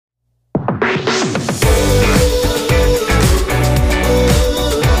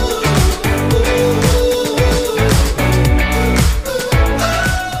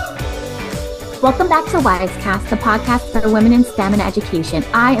Welcome back to Wisecast, the podcast for women in STEM and education.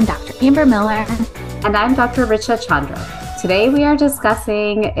 I am Dr. Amber Miller. And I'm Dr. Richa Chandra. Today we are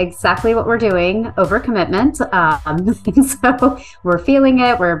discussing exactly what we're doing, overcommitment. So we're feeling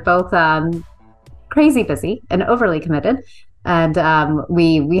it. We're both crazy busy and overly committed. And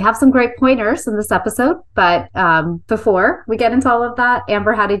we have some great pointers in this episode. But before we get into all of that,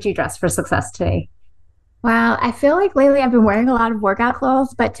 Amber, how did you dress for success today? Well, I feel like lately I've been wearing a lot of workout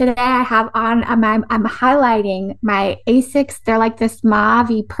clothes, but today I have on, I'm highlighting my Asics. They're like this mauve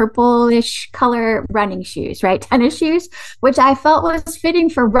purplish color running shoes, right? Tennis shoes, which I felt was fitting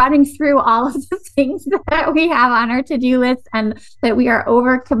for running through all of the things that we have on our to-do list and that we are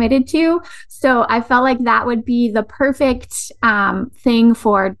overcommitted to. So I felt like that would be the perfect thing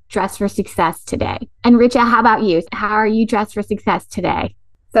for dress for success today. And Richa, how about you? How are you dressed for success today?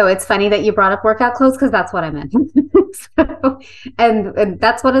 So it's funny that you brought up workout clothes because that's what I'm in. and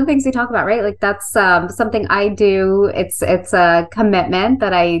that's one of the things we talk about, right? Like that's something I do. It's a commitment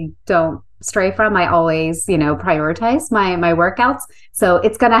that I don't stray from. I always, prioritize my workouts. So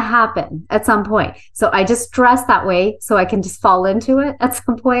it's going to happen at some point. So I just dress that way so I can just fall into it at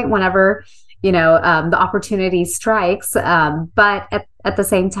some point whenever, the opportunity strikes. But at the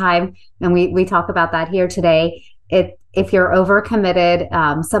same time, and we talk about that here today, if you're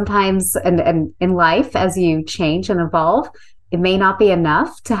overcommitted, sometimes in life, as you change and evolve, it may not be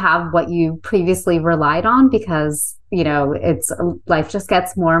enough to have what you previously relied on because, life just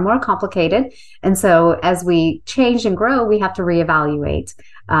gets more and more complicated. And so as we change and grow, we have to reevaluate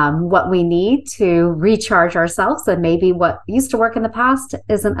what we need to recharge ourselves. And maybe what used to work in the past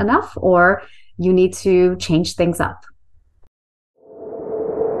isn't enough, or you need to change things up.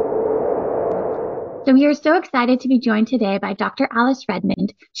 So we are so excited to be joined today by Dr. Alice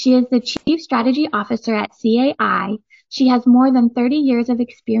Redmond. She is the Chief Strategy Officer at CAI. She has more than 30 years of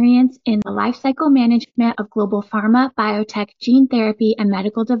experience in the lifecycle management of global pharma, biotech, gene therapy, and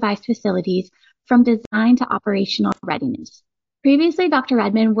medical device facilities from design to operational readiness. Previously, Dr.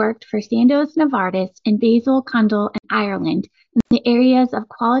 Redmond worked for Sandoz Novartis in Basel, Cundall, and Ireland in the areas of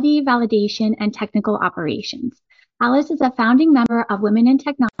quality, validation, and technical operations. Alice is a founding member of Women in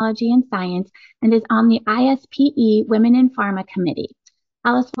Technology and Science and is on the S4.E5 Women in Pharma Committee.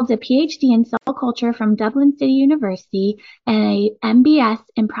 Alice holds a PhD in cell culture from Dublin City University and a MBS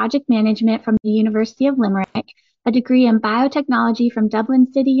in project management from the University of Limerick, a degree in biotechnology from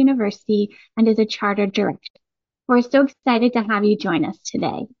Dublin City University, and is a chartered director. We're so excited to have you join us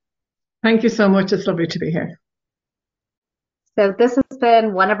today. Thank you so much. It's lovely to be here. So this has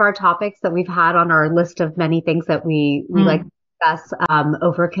been one of our topics that we've had on our list of many things that we like to discuss,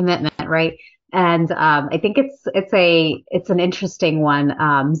 overcommitment, right? And I think it's an interesting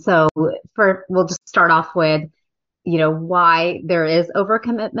one. So we'll just start off with, why there is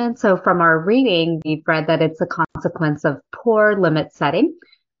overcommitment. So from our reading, we've read that it's a consequence of poor limit setting,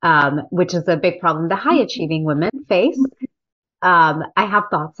 which is a big problem the high achieving women face. I have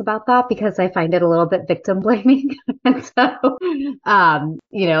thoughts about that because I find it a little bit victim blaming. And so,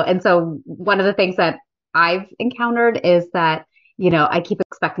 and so one of the things that I've encountered is that, I keep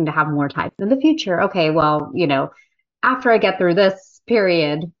expecting to have more time in the future. Okay, well, after I get through this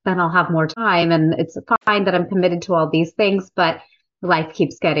period, then I'll have more time. And it's fine that I'm committed to all these things, but life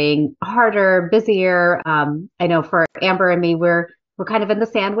keeps getting harder, busier. I know for Amber and me, we're kind of in the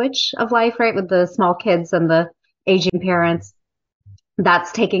sandwich of life, right? With the small kids and the aging parents.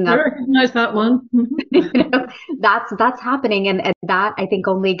 That's taking up. I recognize that one. That's happening, and that I think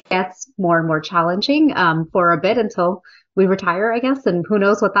only gets more and more challenging for a bit until we retire, I guess, and who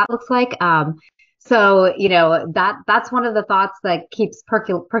knows what that looks like. So that's one of the thoughts that keeps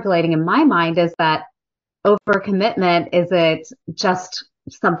percolating in my mind is that overcommitment, is it just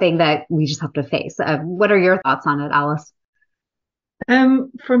something that we just have to face? What are your thoughts on it, Alice?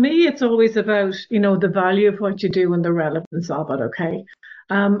 For me, it's always about, the value of what you do and the relevance of it. Okay.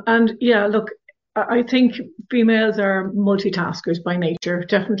 And yeah, look, I think females are multitaskers by nature,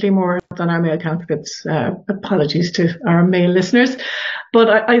 definitely more than our male counterparts. Apologies to our male listeners,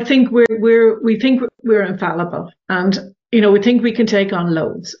 but I think we think we're infallible, and we think we can take on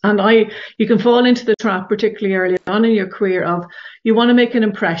loads. And you can fall into the trap, particularly early on in your career, of you want to make an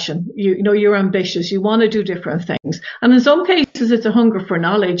impression. You're ambitious. You want to do different things. And in some cases, it's a hunger for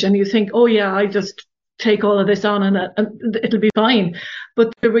knowledge. And you think, oh yeah, I just take all of this on and it'll be fine.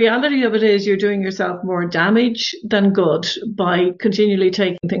 But the reality of it is you're doing yourself more damage than good by continually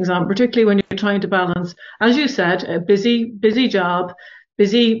taking things on, particularly when you're trying to balance, as you said, a busy job,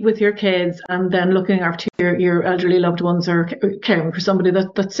 busy with your kids, and then looking after your elderly loved ones or caring for somebody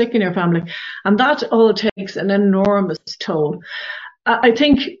that's sick in your family. And that all takes an enormous toll. I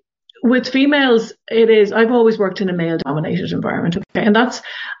think with females, it is. I've always worked in a male-dominated environment, okay, and that's.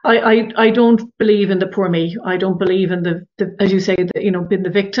 I don't believe in the poor me. I don't believe in the as you say, being the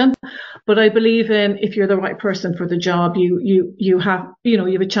victim, but I believe in if you're the right person for the job, you have you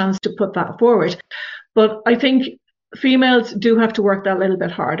have a chance to put that forward. But I think females do have to work that little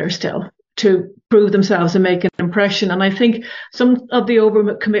bit harder still to prove themselves and make an impression. And I think some of the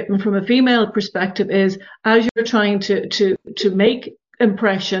overcommitment from a female perspective is as you're trying to make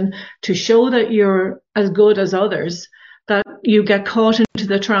impression, to show that you're as good as others, that you get caught into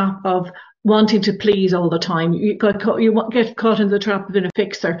the trap of wanting to please all the time. You get caught into the trap of being a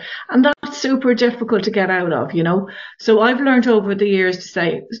fixer, and that's super difficult to get out of, So I've learned over the years to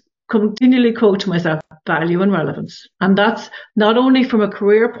say, continually quote to myself, value and relevance. And that's not only from a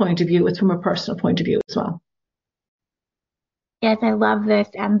career point of view, it's from a personal point of view as well. Yes, I love this.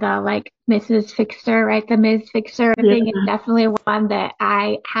 And the Mrs. Fixer, right? The Ms. Fixer thing is definitely one that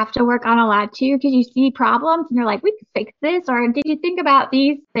I have to work on a lot too, because you see problems and you're like, we can fix this, or did you think about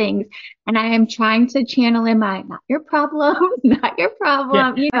these things? And I am trying to channel in my, not your problem, not your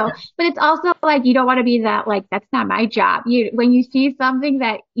problem, but it's also like, you don't want to be that, that's not my job. When you see something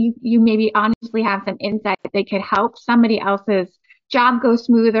that you maybe honestly have some insight that could help somebody else's job go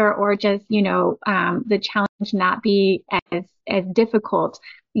smoother, or just, the challenge not be as difficult,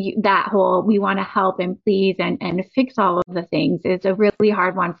 that whole, we want to help and please and fix all of the things is a really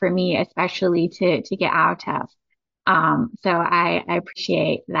hard one for me, especially to get out of. So I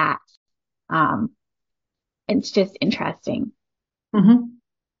appreciate that. It's just interesting. Mm-hmm.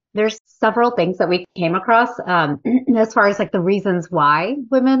 There's several things that we came across as far as the reasons why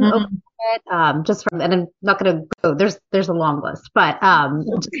women overcommit, just from, and I'm not going to go, there's a long list, but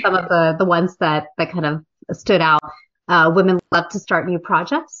just some of the ones that kind of stood out. Women love to start new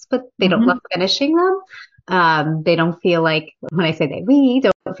projects, but they don't love finishing them. They don't feel like, when I say we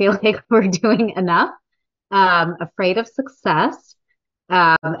don't feel like we're doing enough. Afraid of success.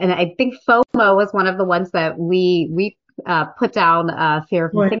 And I think FOMO was one of the ones that we put down, fear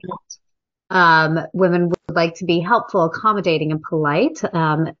of missing out. Women would like to be helpful, accommodating, and polite.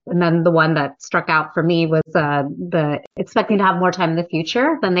 And then the one that struck out for me was the expecting to have more time in the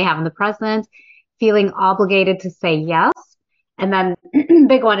future than they have in the present, feeling obligated to say yes. And then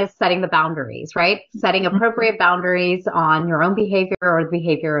big one is setting the boundaries, right? Setting appropriate boundaries on your own behavior or the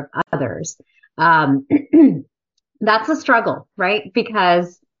behavior of others. That's a struggle, right?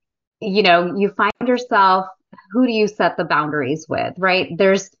 Because, you find yourself, who do you set the boundaries with, right?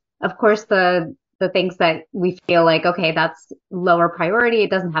 There's, of course, the things that we feel like, okay, that's lower priority. It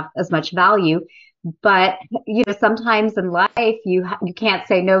doesn't have as much value. But, sometimes in life, you can't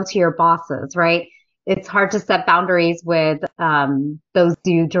say no to your bosses, right? It's hard to set boundaries with those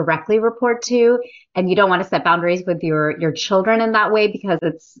you directly report to. And you don't want to set boundaries with your children in that way, because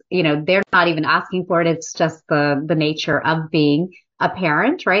it's, they're not even asking for it. It's just the nature of being a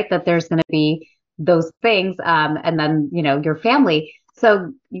parent, right? That there's going to be those things. And then, your family.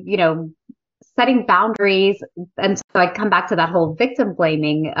 So, setting boundaries. And so I come back to that whole victim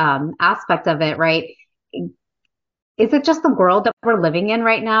blaming aspect of it, right? Is it just the world that we're living in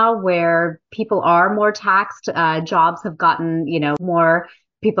right now where people are more taxed? Jobs have gotten, more,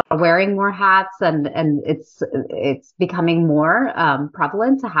 people are wearing more hats, and it's becoming more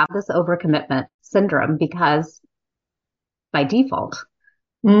prevalent to have this overcommitment syndrome because by default.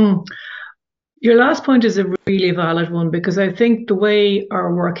 Your last point is a really valid one, because I think the way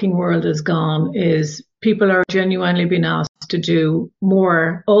our working world has gone is people are genuinely being asked to do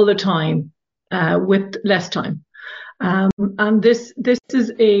more all the time with less time. And this is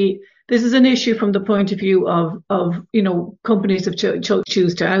an issue from the point of view of companies have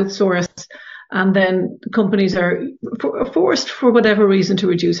choose to outsource, and then companies are forced for whatever reason to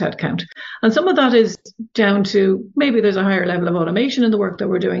reduce headcount. And some of that is down to maybe there's a higher level of automation in the work that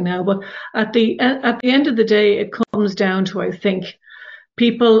we're doing now. But at the end of the day, it comes down to, I think,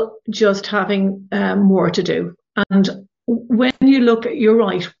 people just having more to do. And when you look at, you're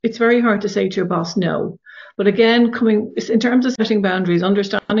right, it's very hard to say to your boss no. But again, in terms of setting boundaries,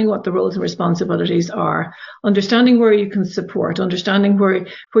 understanding what the roles and responsibilities are, understanding where you can support, understanding where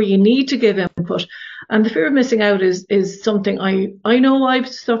you need to give input. And the fear of missing out is something I know I've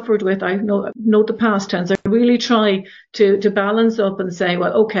suffered with. I know the past tense. I really try to balance up and say,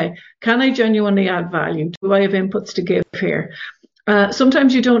 well, okay, can I genuinely add value? Do I have inputs to give here?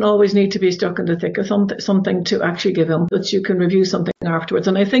 Sometimes you don't always need to be stuck in the thick of something to actually give inputs. You can review something afterwards.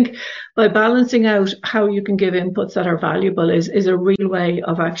 And I think by balancing out how you can give inputs that are valuable is a real way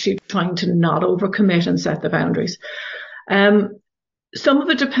of actually trying to not overcommit and set the boundaries. Some of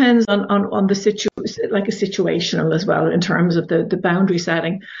it depends on the situation, like a situational as well, in terms of the boundary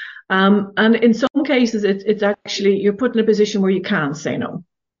setting. And in some cases, it's actually you're put in a position where you can say no.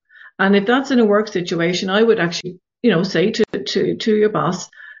 And if that's in a work situation, I would actually, say to your boss,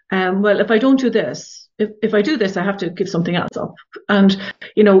 well, if I don't do this, if I do this, I have to give something else up. And,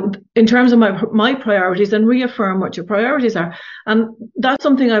 in terms of my priorities, and reaffirm what your priorities are. And that's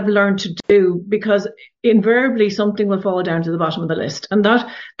something I've learned to do, because invariably something will fall down to the bottom of the list. And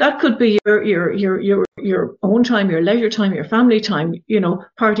that could be your own time, your leisure time, your family time,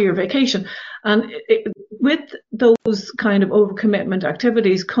 part of your vacation. And with those kind of overcommitment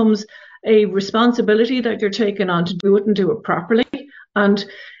activities comes a responsibility that you're taking on to do it and do it properly. And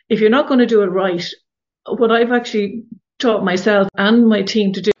if you're not going to do it right, what I've actually taught myself and my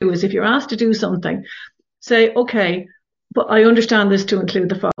team to do is, if you're asked to do something, say, okay, but I understand this to include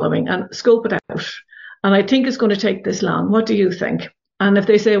the following, and scope it out. And I think it's going to take this long. What do you think? And if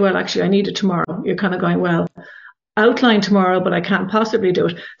they say, well, actually, I need it tomorrow, you're kind of going, well, outline tomorrow, but I can't possibly do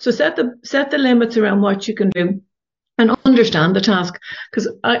it. So set the limits around what you can do, and understand the task. Because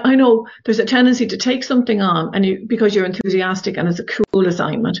I know there's a tendency to take something on because you're enthusiastic and it's a cool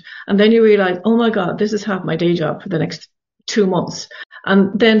assignment. And then you realize, oh my God, this is half my day job for the next 2 months.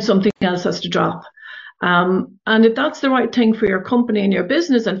 And then something else has to drop. And if that's the right thing for your company and your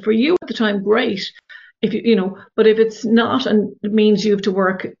business and for you at the time, great. But if it's not, and it means you have to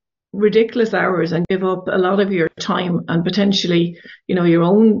work ridiculous hours and give up a lot of your time and potentially, your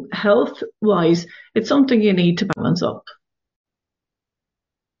own health wise, it's something you need to balance up.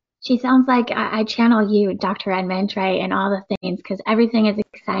 She sounds like I channel you, Dr. Edmond, right? And all the things, because everything is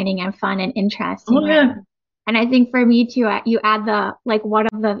exciting and fun and interesting. Oh, yeah. Right? And I think for me too, you add one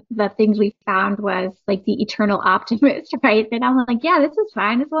of the things we found was like the eternal optimist, right? And I'm like, yeah, this is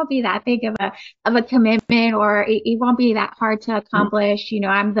fine. This won't be that big of a commitment, or it won't be that hard to accomplish.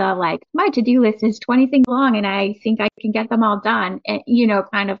 I'm my to-do list is 20 things long and I think I can get them all done,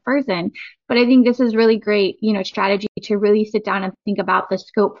 kind of person. But I think this is really great, strategy to really sit down and think about the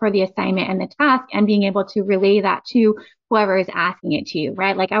scope for the assignment and the task, and being able to relay that to whoever is asking it to you,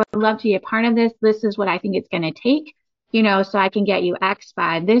 right? Like, I would love to be a part of this. This is what I think it's going to take, so I can get you X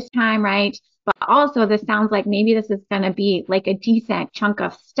by this time, right? But also, this sounds like maybe this is going to be like a decent chunk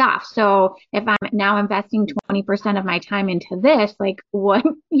of stuff. So if I'm now investing 20% of my time into this, like, what,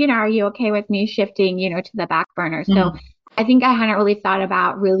 are you okay with me shifting, to the back burner? So I think I hadn't really thought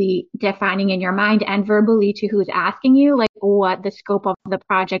about really defining in your mind and verbally to who's asking you, like, what the scope of the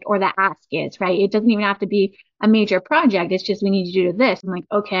project or the ask is, right? It doesn't even have to be a major project. It's just, we need to do this. I'm like,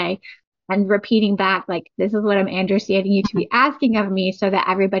 okay. And repeating back, like, this is what I'm understanding you to be asking of me, so that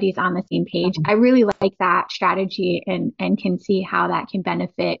everybody's on the same page. I really like that strategy, and can see how that can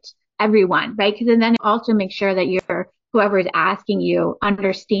benefit everyone, right? Because then it also makes sure that whoever is asking you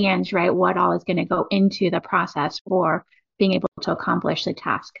understands, right, what all is going to go into the process for being able to accomplish the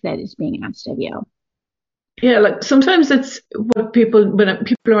task that is being asked of you. Yeah, like sometimes it's when people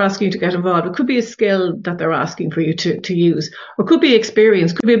are asking you to get involved, it could be a skill that they're asking for you to use, or could be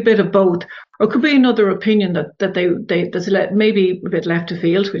experience, could be a bit of both, or could be another opinion that's maybe a bit left to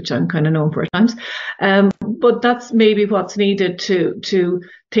field, which I'm kind of known for at times. But that's maybe what's needed to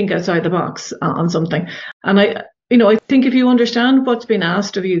think outside the box on something. And I think if you understand what's been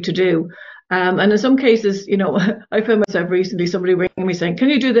asked of you to do, and in some cases, I found myself recently, somebody ringing me saying, "Can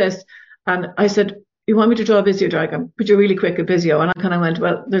you do this?" And I said, "You want me to draw a Visio diagram, but you're really quick at Visio." And I kind of went,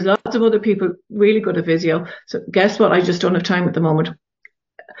 well, there's lots of other people really good at Visio. So guess what? I just don't have time at the moment.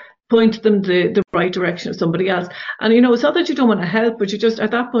 Point them the right direction of somebody else. And, it's not that you don't want to help, but you just,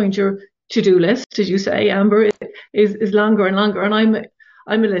 at that point, your to-do list, as you say, Amber, is longer and longer. And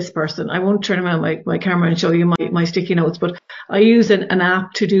I'm a list person. I won't turn around my camera and show you my sticky notes, but I use an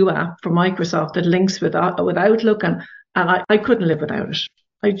app, to-do app from Microsoft, that links with Outlook, and I couldn't live without it.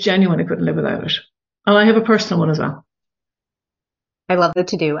 I genuinely couldn't live without it. And I have a personal one as well. I love the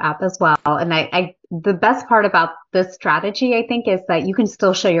to-do app as well. And the best part about this strategy, I think, is that you can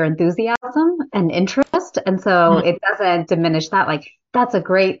still show your enthusiasm and interest. And so it doesn't diminish that. Like, that's a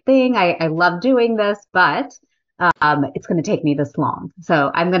great thing. I love doing this, but it's going to take me this long. So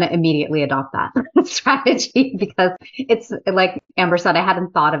I'm going to immediately adopt that strategy, because it's like Amber said, I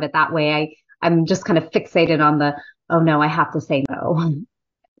hadn't thought of it that way. I'm just kind of fixated on oh no, I have to say no.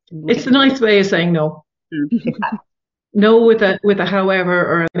 It's a nice way of saying no. Exactly. No with a however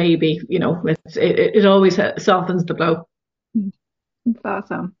or a maybe, it always softens the blow. That's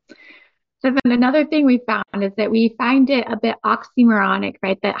awesome. So then another thing we found is that we find it a bit oxymoronic,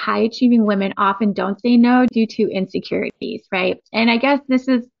 right? That high achieving women often don't say no due to insecurities, right? And I guess this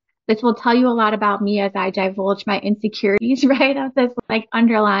will tell you a lot about me as I divulge my insecurities, right? Of this like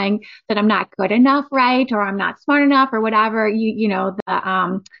underlying that I'm not good enough, right? Or I'm not smart enough, or whatever,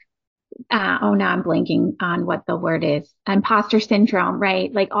 oh, now I'm blanking on what the word is. Imposter syndrome,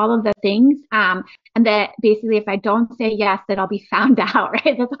 right? Like all of the things. And that basically if I don't say yes, that I'll be found out,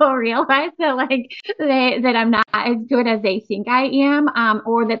 right? That they'll realize that like that I'm not as good as they think I am,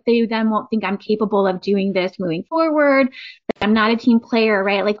 or that they then won't think I'm capable of doing this moving forward, that I'm not a team player,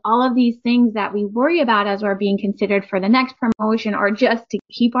 right? Like all of these things that we worry about as we're being considered for the next promotion or just to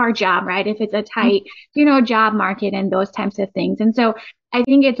keep our job, right? If it's a tight, job market and those types of things. And so I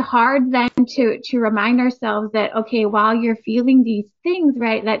think it's hard then to remind ourselves that, okay, while you're feeling these things,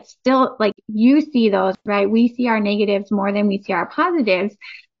 right, that still like you see those, right? We see our negatives more than we see our positives.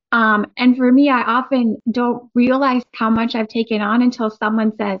 And for me, I often don't realize how much I've taken on until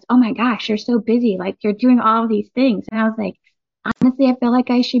someone says, oh my gosh, you're so busy. Like you're doing all of these things. And I was like, honestly, I feel like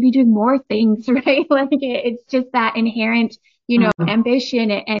I should be doing more things, right? Like it's just that inherent,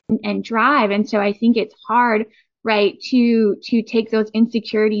 ambition and drive. And so I think it's hard, right, to take those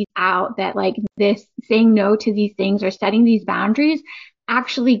insecurities out that like this saying no to these things or setting these boundaries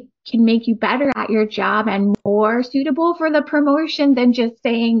actually can make you better at your job and more suitable for the promotion than just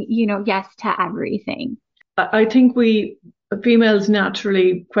saying, yes to everything. I think we females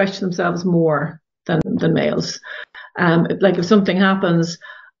naturally question themselves more than males. Like if something happens,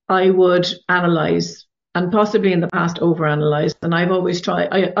 I would analyze and possibly in the past overanalyze. And I've always tried,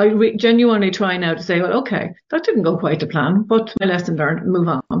 I genuinely try now to say, well, okay, that didn't go quite to plan, but my lesson learned, move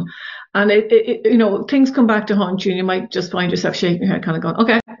on. And things come back to haunt you and you might just find yourself shaking your head, kind of going,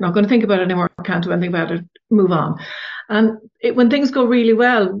 okay, I'm not going to think about it anymore. I can't do anything about it. Move on. And when things go really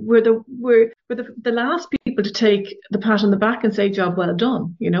well, we're the last people to take the pat on the back and say, job well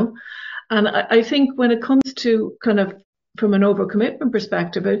done, And I think when it comes to kind of from an overcommitment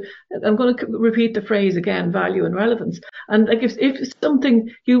perspective, I'm going to repeat the phrase again, value and relevance. And like if something,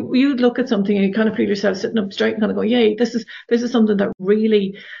 you look at something and you kind of feel yourself sitting up straight and kind of go, yay, this is something that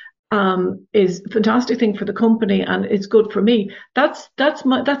really is a fantastic thing for the company and it's good for me. That's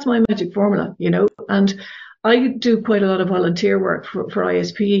my magic formula, And I do quite a lot of volunteer work for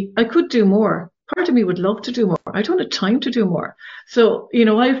ISPE. I could do more. Part of me would love to do more. I don't have time to do more. So,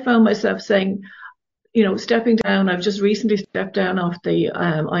 I found myself saying, stepping down. I've just recently stepped down off the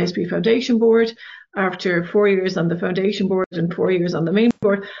ISP Foundation board after 4 years on the foundation board and 4 years on the main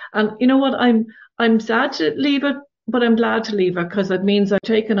board. And you know what? I'm sad to leave it, but I'm glad to leave it because that means I've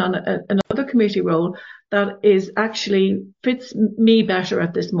taken on another committee role that is actually fits me better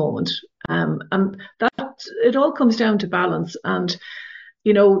at this moment. And that it all comes down to balance. And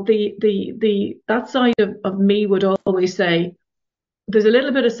that side of me would always say, there's a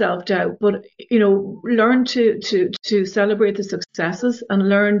little bit of self-doubt, but learn to celebrate the successes and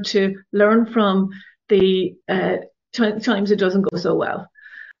learn from the times it doesn't go so well.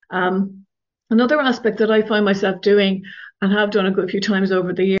 Another aspect that I find myself doing and have done a good few times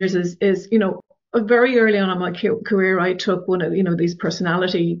over the years is very early on in my career, I took one of these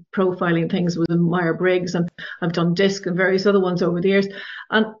personality profiling things with Myers-Briggs, and I've done DISC and various other ones over the years.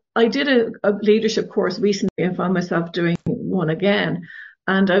 And I did a leadership course recently and found myself doing one again.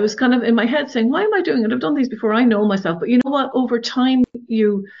 And I was kind of in my head saying, why am I doing it? I've done these before. I know myself. But you know what? Over time,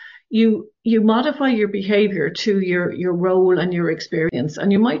 you modify your behavior to your role and your experience. And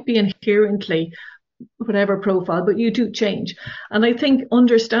you might be inherently whatever profile, but you do change. And I think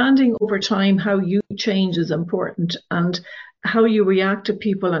understanding over time how you change is important, and how you react to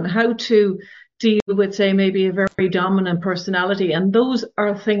people and how to deal with, say, maybe a very dominant personality. And those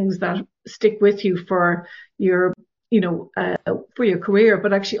are things that stick with you for your for your career,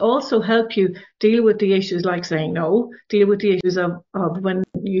 but actually also help you deal with the issues like saying no, deal with the issues of when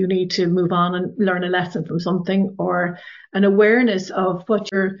you need to move on and learn a lesson from something, or an awareness of what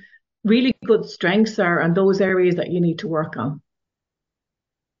your really good strengths are and those areas that you need to work on.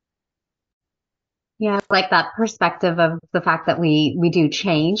 Yeah, like that perspective of the fact that we do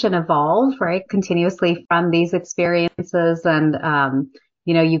change and evolve, right, continuously from these experiences. And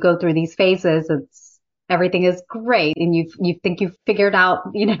you go through these phases. Everything is great, and you think you've figured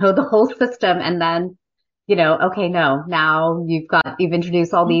out the whole system, and then okay, no, now you've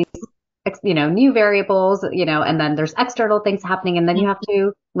introduced all these new variables, and then there's external things happening, and then you have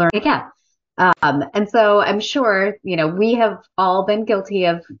to learn again. And so I'm sure, we have all been guilty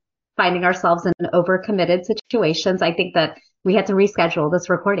of finding ourselves in overcommitted situations. I think that we had to reschedule this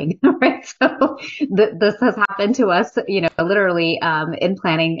recording, right? So this has happened to us, literally, in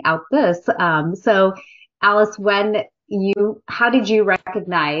planning out this. So Alice, how did you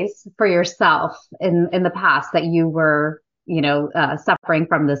recognize for yourself in the past that you were suffering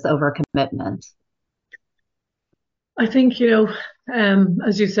from this overcommitment? I think,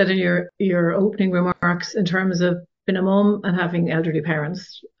 as you said in your opening remarks, in terms of being a mum and having elderly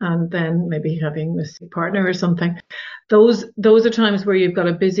parents, and then maybe having a sick partner or something, those are times where you've got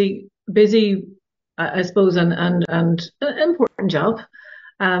a busy, I suppose, and an important job.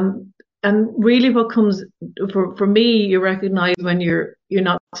 And really, what comes for me, you recognize when you're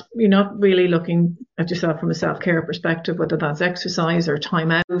not really looking at yourself from a self-care perspective, whether that's exercise or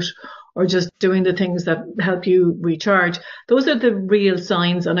time out or just doing the things that help you recharge. Those are the real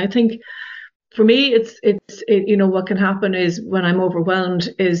signs. And I think for me, what can happen is when I'm overwhelmed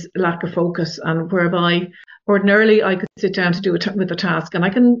is lack of focus, and whereby ordinarily I could sit down to do it with a task and I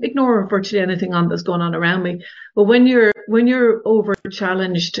can ignore virtually anything on that's going on around me. But when you're over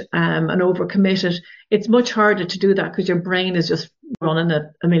challenged and over committed, it's much harder to do that because your brain is just running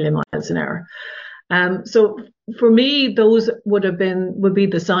at a million miles an hour. So for me, those would be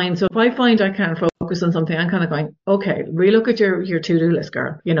the signs. So if I find I can't focus on something, I'm kind of going, okay, relook at your to-do list,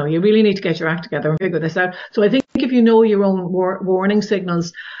 girl. You really need to get your act together and figure this out. So I think if you know your own warning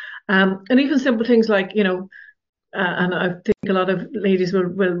signals, and even simple things like, and I think a lot of ladies will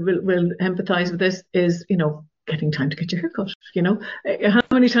empathize with this, is, getting time to get your haircut. How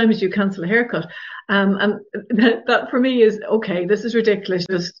many times do you cancel a haircut? And that for me is, okay, this is ridiculous.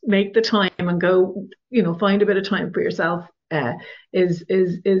 Just make the time and go, find a bit of time for yourself. And those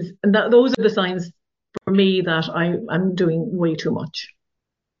are the signs for me that I'm doing way too much.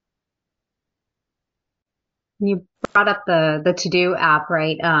 You brought up the To-Do app,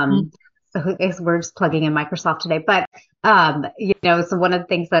 right? So I guess we're just plugging in Microsoft today, but so one of the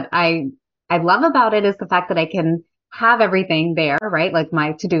things that I love about it is the fact that I can have everything there, right? Like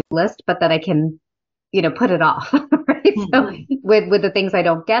my to-do list, but that I can, put it off, right? So with the things I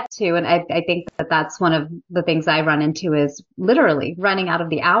don't get to, and I think that that's one of the things I run into is literally running out of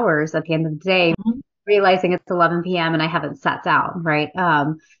the hours at the end of the day, realizing it's 11 p.m. and I haven't sat down, right?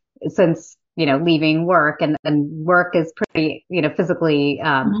 Since leaving work, and work is pretty, physically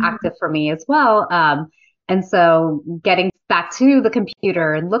active for me as well. And so getting back to the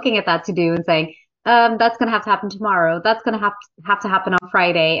computer and looking at that to do and saying, that's going to have to happen tomorrow. That's going to have to happen on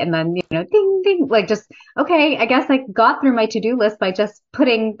Friday. And then, ding, ding, like just, okay, I guess I got through my to-do list by just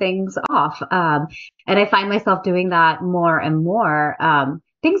putting things off. And I find myself doing that more and more.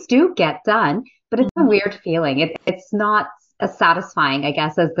 Things do get done, but it's a weird feeling. It's not as satisfying, I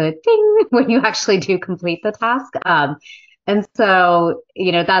guess, as the ding when you actually do complete the task. And so,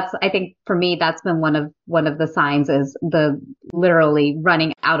 I think for me, that's been one of the signs, is the literally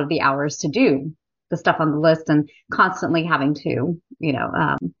running out of the hours to do the stuff on the list and constantly having to,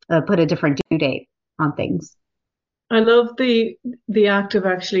 put a different due date on things. I love the act of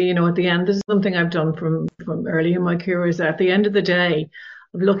actually, at the end, this is something I've done from early in my career, is at the end of the day,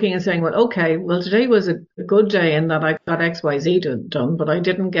 of looking and saying, well, okay, well, today was a good day in that I got X, Y, Z done, but I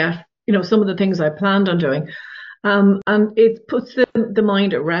didn't get, some of the things I planned on doing. And it puts the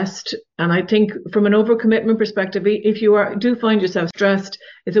mind at rest. And I think from an overcommitment perspective, if you do find yourself stressed,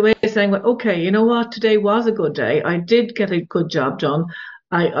 it's a way of saying, well, okay, you know what? Today was a good day. I did get a good job done.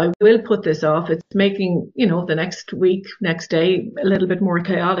 I will put this off. It's making, the next week, next day, a little bit more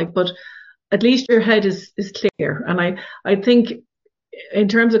chaotic, but at least your head is clear. And I think in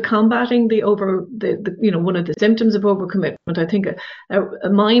terms of combating one of the symptoms of overcommitment, I think a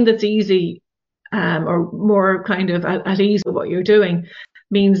mind that's easy, or more kind of at ease with what you're doing,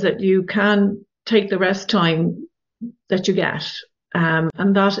 means that you can take the rest time that you get, and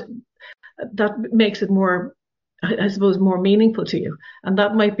that makes it more, I suppose, more meaningful to you. And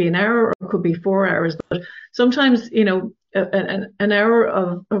that might be an hour, or it could be 4 hours, but sometimes an hour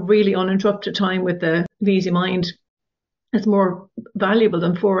of really uninterrupted time with the easy mind is more valuable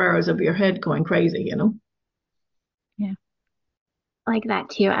than 4 hours of your head going crazy. Yeah. I like that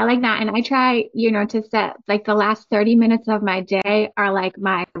too. I like that. And I try, to set like the last 30 minutes of my day are like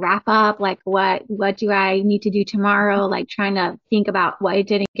my wrap up, like what do I need to do tomorrow? Like trying to think about what I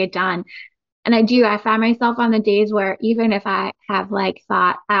didn't get done. And I find myself on the days where even if I have like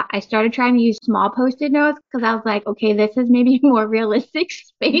thought, I started trying to use small Post-it notes because I was like, okay, this is maybe a more realistic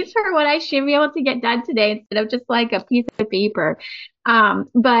space for what I should be able to get done today instead of just like a piece of paper.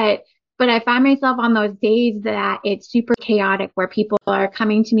 But I find myself on those days that it's super chaotic, where people are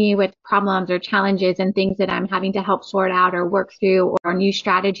coming to me with problems or challenges and things that I'm having to help sort out or work through, or new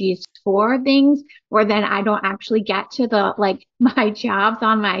strategies for things, or then I don't actually get to my jobs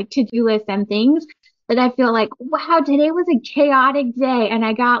on my to-do list and things, that I feel like, wow, today was a chaotic day and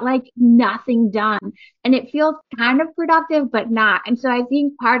I got like nothing done. And it feels kind of productive, but not. And so I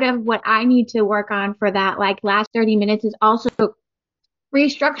think part of what I need to work on for that like last 30 minutes is also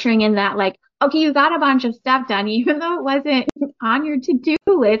restructuring in that, like, okay, you got a bunch of stuff done, even though it wasn't on your to-do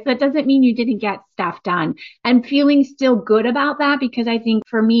list. That doesn't mean you didn't get stuff done. And feeling still good about that, because I think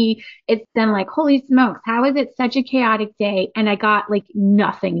for me, it's then like, holy smokes, how is it such a chaotic day and I got like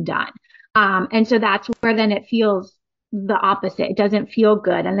nothing done? And so that's where then it feels the opposite. It doesn't feel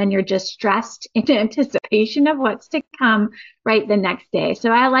good. And then you're just stressed in anticipation of what's to come right the next day. So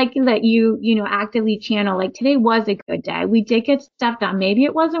I like that you actively channel like today was a good day. We did get stuff done. Maybe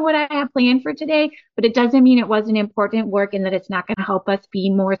it wasn't what I had planned for today, but it doesn't mean it wasn't important work and that it's not going to help us be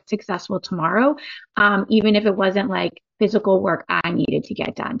more successful tomorrow. Even if it wasn't like physical work I needed to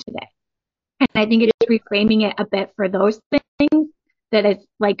get done today. And I think it is reframing it a bit for those things that it's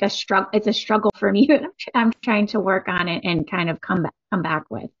like a struggle. It's a struggle for me that I'm trying to work on it and kind of come back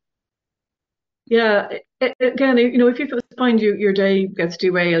with. Yeah, again, if you find your day gets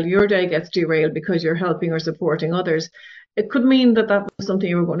derailed because you're helping or supporting others, it could mean that was something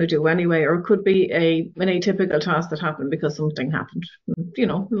you were going to do anyway, or it could be an atypical task that happened because something happened.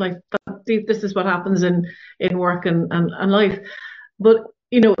 Like that, this is what happens in work and life. But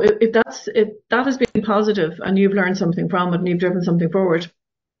if that has been positive and you've learned something from it and you've driven something forward,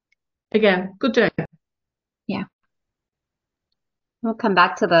 again, good day. Yeah. We'll come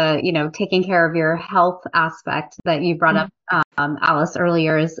back to the, taking care of your health aspect that you brought up, Alice,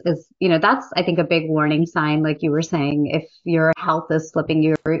 earlier is, that's, I think, a big warning sign, like you were saying, if your health is slipping,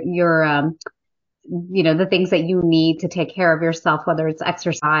 the things that you need to take care of yourself, whether it's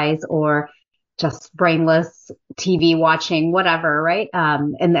exercise or just brainless TV watching, whatever, right?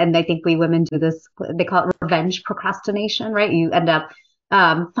 And I think we women do this, they call it revenge procrastination, right? You end up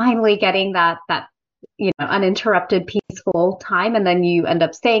finally getting that uninterrupted, peaceful time, and then you end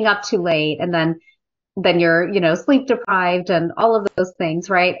up staying up too late, and then you're sleep deprived and all of those things,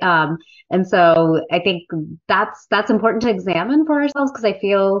 right? And so I think that's important to examine for ourselves, because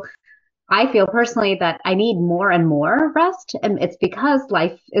I feel personally that I need more and more rest, and it's because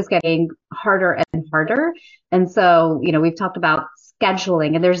life is getting harder and harder. And so, we've talked about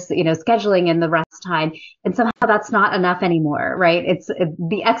scheduling, and there's, scheduling in the rest time, and somehow that's not enough anymore, right? It's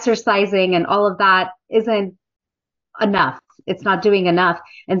the exercising and all of that isn't enough. It's not doing enough.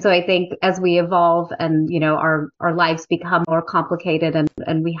 And so I think as we evolve and, our lives become more complicated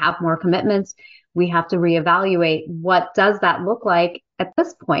and we have more commitments, we have to reevaluate what does that look like at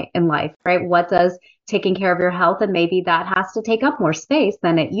this point in life, right? What does taking care of your health, and maybe that has to take up more space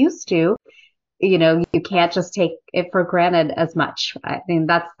than it used to. You can't just take it for granted as much. I mean,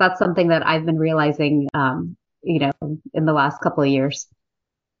 that's something that I've been realizing, in the last couple of years.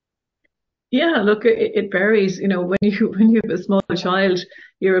 Yeah, look, it varies. When you have a small child,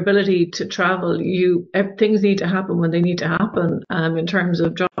 your ability to travel, things need to happen when they need to happen. In terms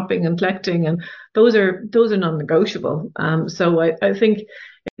of dropping and collecting, and those are non-negotiable. So I think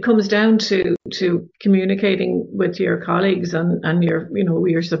it comes down to communicating with your colleagues and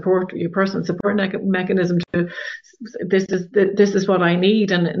your support, your personal support mechanism. This is what I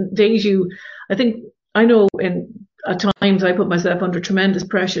need, and days I think I know at times I put myself under tremendous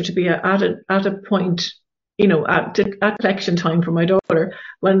pressure to be at a point, at collection time for my daughter,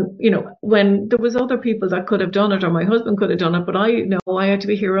 when there was other people that could have done it, or my husband could have done it, but I know I had to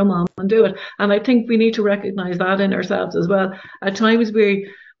be hero mom and do it. And I think we need to recognize that in ourselves as well. At times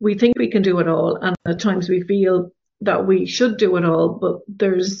we think we can do it all, and at times we feel that we should do it all, but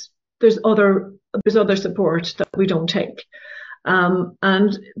there's other support that we don't take.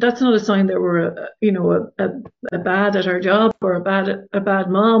 And that's not a sign that we're a bad at our job, or a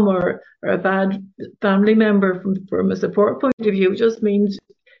bad mom, or a bad family member from a support point of view. It just means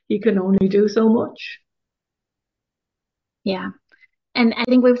you can only do so much. Yeah. And I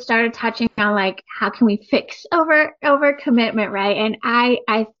think we've started touching on like, how can we fix over commitment, right? And I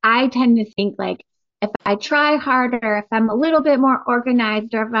tend to think like, if I try harder, if I'm a little bit more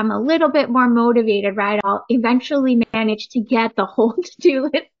organized, or if I'm a little bit more motivated, right, I'll eventually manage to get the whole to-do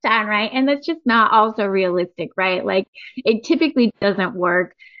list done, right? And that's just not also realistic, right? Like it typically doesn't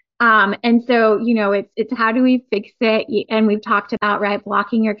work. And so, it's how do we fix it? And we've talked about, right,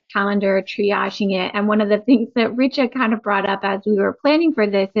 blocking your calendar, triaging it. And one of the things that Richa kind of brought up as we were planning for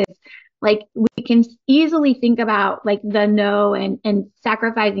this is like, we can easily think about like the no and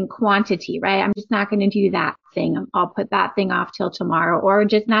sacrificing quantity, right? I'm just not going to do that thing. I'll put that thing off till tomorrow, or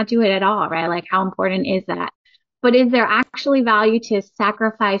just not do it at all, right? Like how important is that? But is there actually value to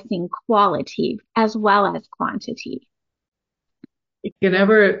sacrificing quality as well as quantity? You can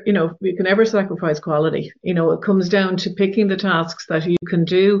never sacrifice quality. It comes down to picking the tasks that you can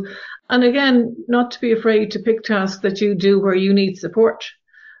do. And again, not to be afraid to pick tasks that you do where you need support.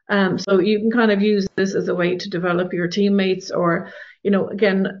 So you can kind of use this as a way to develop your teammates, or,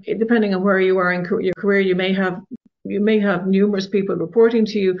 again, depending on where you are in your career, you may have numerous people reporting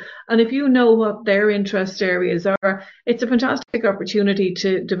to you. And if you know what their interest areas are, it's a fantastic opportunity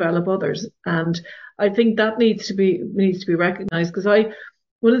to develop others. And I think that needs to be recognized, because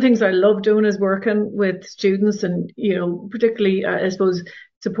one of the things I love doing is working with students, and, particularly, I suppose,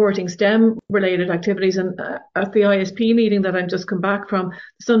 supporting STEM related activities. And at the ISP meeting that I've just come back from,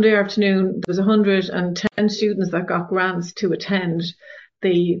 Sunday afternoon, there was 110 students that got grants to attend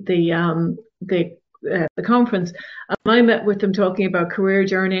the conference. And I met with them talking about career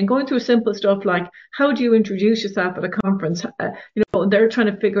journey and going through simple stuff like, how do you introduce yourself at a conference? They're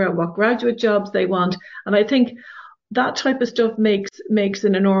trying to figure out what graduate jobs they want. And I think that type of stuff makes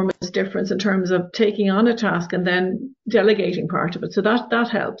an enormous difference in terms of taking on a task and then delegating part of it. So that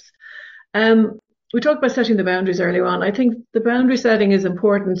helps. We talked about setting the boundaries earlier on. I think the boundary setting is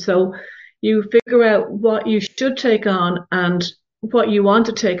important. So you figure out what you should take on and what you want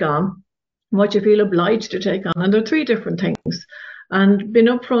to take on, what you feel obliged to take on. And there are three different things. And being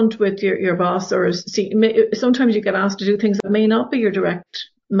upfront with your boss, or sometimes you get asked to do things that may not be your direct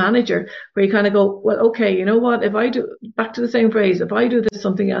manager, where you kind of go, well, okay, you know what, if I do, back to the same phrase, if I do this,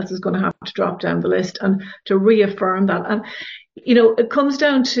 something else is going to have to drop down the list, and to reaffirm that. And it comes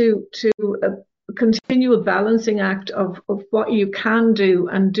down to a continual balancing act of what you can do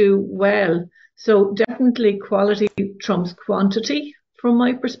and do well. So definitely quality trumps quantity from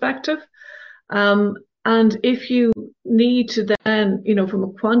my perspective. And if you need to then, from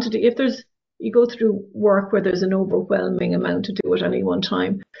a quantity, you go through work where there's an overwhelming amount to do at any one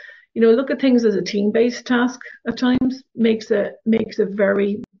time, look at things as a team-based task at times, makes a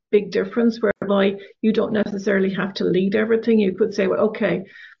very big difference, whereby you don't necessarily have to lead everything. You could say, well, okay,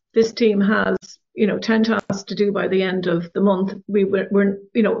 this team has, 10 tasks to do by the end of the month.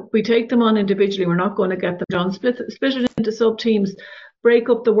 We take them on individually. We're not going to get them done. Split it into sub-teams, break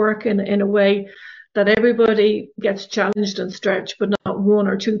up the work in a way that everybody gets challenged and stretched, but not one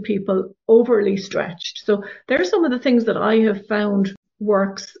or two people overly stretched. So there are some of the things that I have found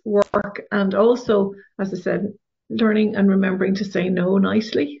work. And also, as I said, learning and remembering to say no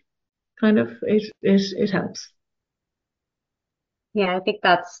nicely, kind of, it helps. Yeah, I think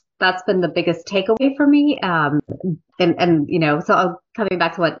that's been the biggest takeaway for me. So coming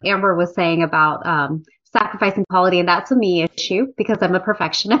back to what Amber was saying about sacrificing quality, and that's a me issue because I'm a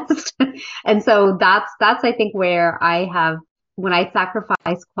perfectionist. And so that's I think where when I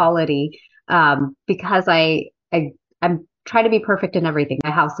sacrifice quality, because I'm trying to be perfect in everything.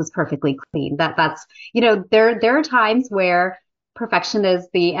 My house is perfectly clean. That's there are times where perfection is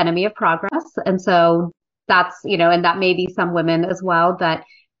the enemy of progress. And so that's, and that may be some women as well, that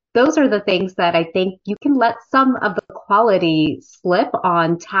those are the things that I think you can let some of the quality slip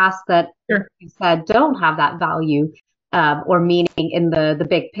on tasks that Sure. you said don't have that value or meaning in the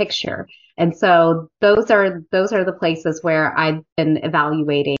big picture. And so those are the places where I've been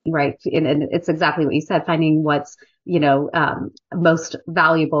evaluating, right? And it's exactly what you said, finding what's, most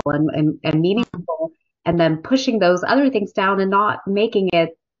valuable and meaningful, and then pushing those other things down and not making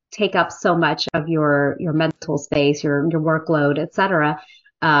it take up so much of your mental space, your workload, et cetera.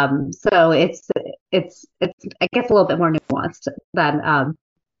 So it's I guess a little bit more nuanced than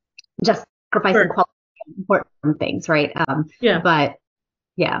just sacrificing Sure. quality important things, right? Yeah. But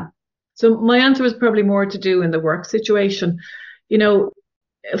yeah. So my answer is probably more to do in the work situation.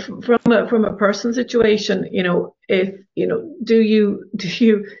 From a person situation, if do you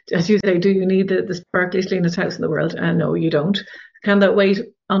as you say, do you need the sparkliest cleanest house in the world? And no, you don't. Can that wait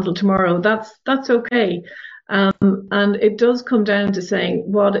until tomorrow? That's okay. And it does come down to saying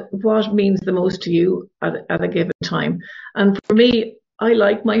what means the most to you at a given time. And for me, I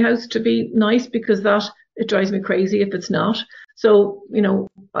like my house to be nice, because it drives me crazy if it's not. So,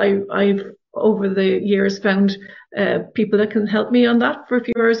 I've over the years found people that can help me on that for a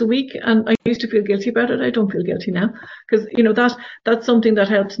few hours a week. And I used to feel guilty about it. I don't feel guilty now, because, that's something that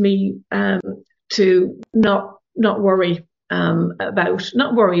helps me to not worry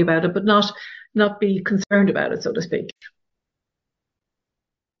about it, but not be concerned about it, so to speak.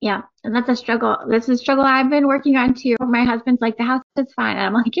 Yeah, and that's a struggle. This is a struggle I've been working on too. My husband's like, the house is fine. And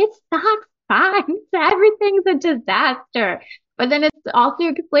I'm like, it's not fine. Everything's a disaster. But then it's also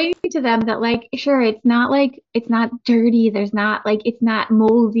explaining to them that, like, sure, it's not dirty. There's not it's not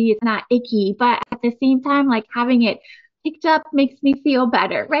moldy. It's not icky. But at the same time, like, having it picked up makes me feel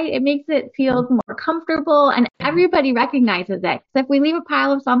better, right? It makes it feel more comfortable, and everybody recognizes it. So if we leave a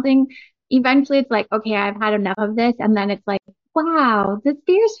pile of something, eventually it's like, okay, I've had enough of this. And then it's like, wow, the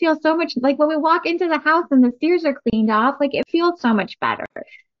stairs feel so much like when we walk into the house and the stairs are cleaned off, like it feels so much better.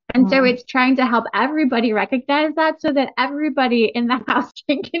 And so it's trying to help everybody recognize that so that everybody in the house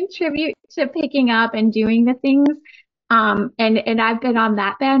can contribute to picking up and doing the things. And I've been on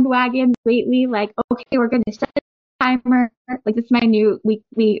that bandwagon lately, like, okay, we're going to set a timer. Like, this is my new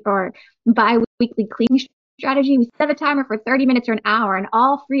weekly or bi-weekly cleaning strategy. We set a timer for 30 minutes or an hour, and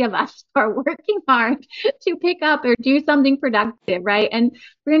all three of us are working hard to pick up or do something productive, right? And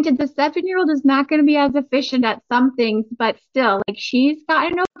granted, the 7-year-old is not going to be as efficient at some things, but still, like, she's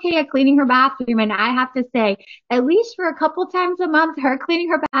gotten okay at cleaning her bathroom. And I have to say, at least for a couple times a month, her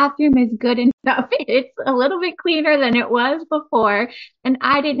cleaning her bathroom is good enough. It's a little bit cleaner than it was before, and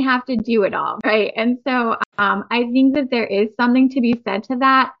I didn't have to do it all, right? And so I think that there is something to be said to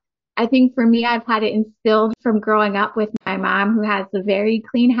that. I think for me, I've had it instilled from growing up with my mom, who has a very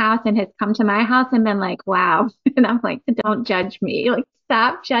clean house and has come to my house and been like, wow. And I'm like, don't judge me. Like,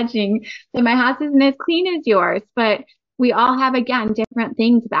 stop judging that my house isn't as clean as yours. But we all have, again, different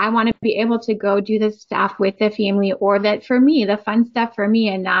things. But I want to be able to go do the stuff with the family, or that for me, the fun stuff for me,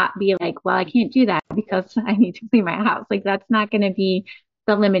 and not be like, well, I can't do that because I need to clean my house. Like, that's not going to be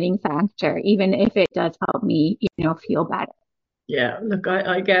the limiting factor, even if it does help me, feel better. Yeah, look,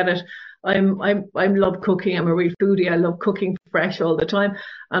 I get it. I love cooking. I'm a real foodie. I love cooking fresh all the time.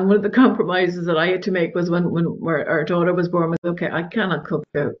 And one of the compromises that I had to make was when our daughter was born, was okay, I cannot cook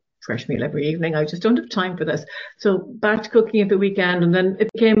a fresh meal every evening. I just don't have time for this. So back to cooking at the weekend, and then it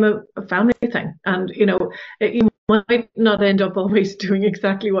became a family thing. And you might not end up always doing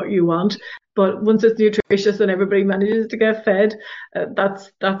exactly what you want, but once it's nutritious and everybody manages to get fed, that's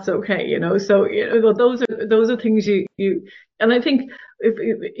okay. So those are things you. And I think if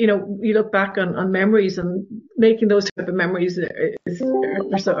you look back on memories, and making those type of memories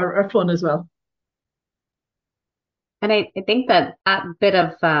are fun as well. And I think that bit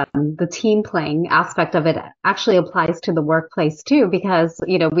of the team playing aspect of it actually applies to the workplace too, because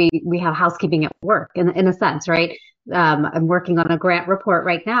we have housekeeping at work in a sense, right? I'm working on a grant report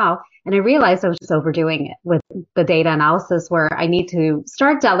right now, and I realized I was just overdoing it with the data analysis, where I need to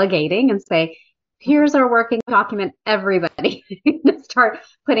start delegating and say, here's our working document, everybody. Start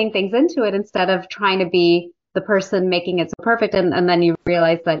putting things into it instead of trying to be the person making it so perfect. And then you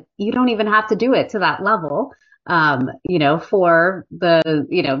realize that you don't even have to do it to that level. For most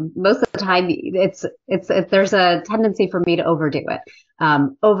of the time, there's a tendency for me to overdo it,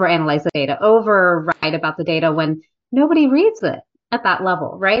 overanalyze the data, overwrite about the data when nobody reads it at that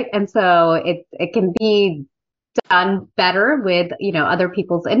level, right? And so it can be done better with other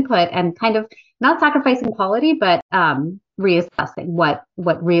people's input, and kind of not sacrificing quality, but reassessing what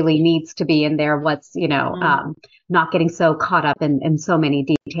really needs to be in there, what's not getting so caught up in so many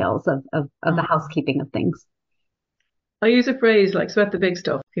details of the housekeeping of things. I use a phrase like sweat the big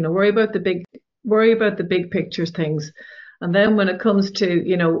stuff, worry about the big pictures things. And then when it comes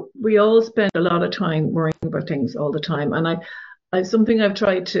to, we all spend a lot of time worrying about things all the time. And I something I've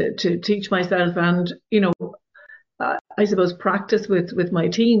tried to teach myself, and, I suppose practice with my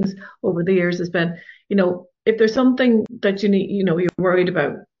teams over the years has been, if there's something that you need, you're worried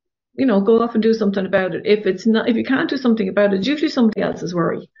about, go off and do something about it. If you can't do something about it, it's usually somebody else's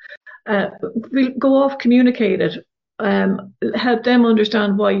worry. We'll go off, communicate it. Help them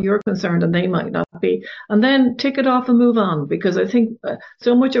understand why you're concerned and they might not be, and then tick it off and move on. Because I think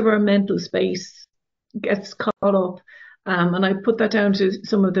so much of our mental space gets caught up, and I put that down to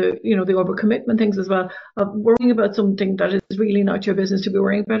some of the the overcommitment things as well, of worrying about something that is really not your business to be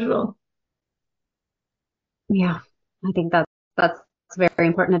worrying about at all. Yeah, I think that's very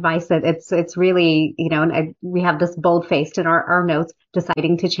important advice. It's really, and we have this bold-faced in our notes,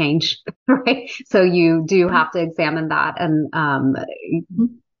 deciding to change, right? So you do have to examine that and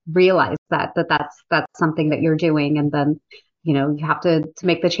realize that's something that you're doing, and then you have to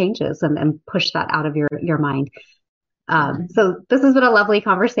make the changes and push that out of your mind. So this has been a lovely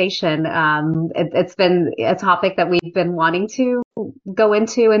conversation. It's been a topic that we've been wanting to go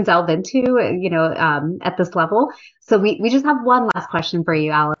into and delve into, at this level. So we just have one last question for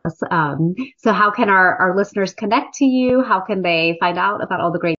you, Alice. So how can our listeners connect to you? How can they find out about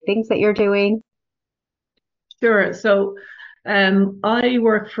all the great things that you're doing? Sure. So I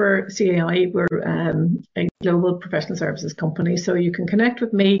work for CAI. We're a global professional services company. So you can connect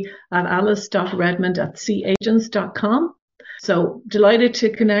with me at alice.redmond@cagents.com. So delighted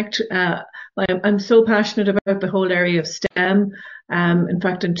to connect. I'm so passionate about the whole area of STEM. In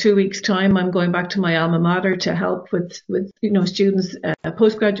fact, in 2 weeks' time, I'm going back to my alma mater to help with students,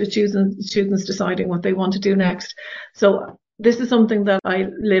 postgraduate students deciding what they want to do next. So this is something that I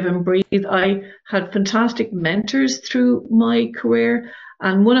live and breathe. I had fantastic mentors through my career,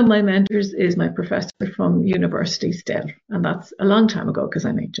 And one of my mentors is my professor from university still, and that's a long time ago because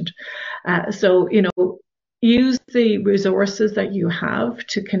I'm ancient. So, use the resources that you have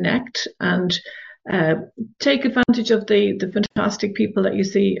to connect and take advantage of the fantastic people that you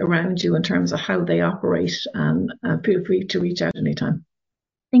see around you in terms of how they operate, and feel free to reach out anytime.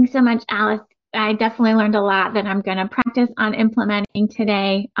 Thanks so much, Alice. I definitely learned a lot that I'm going to practice on implementing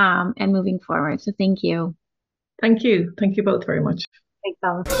today and moving forward. So thank you. Thank you. Thank you both very much. Thanks,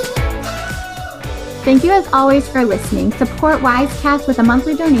 Alice. Thank you as always for listening. Support Wisecast with a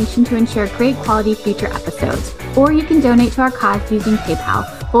monthly donation to ensure great quality future episodes. Or you can donate to our cause using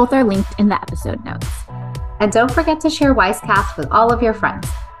PayPal. Both are linked in the episode notes. And don't forget to share Wisecast with all of your friends.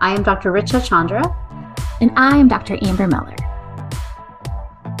 I am Dr. Richa Chandra. And I am Dr. Amber Miller.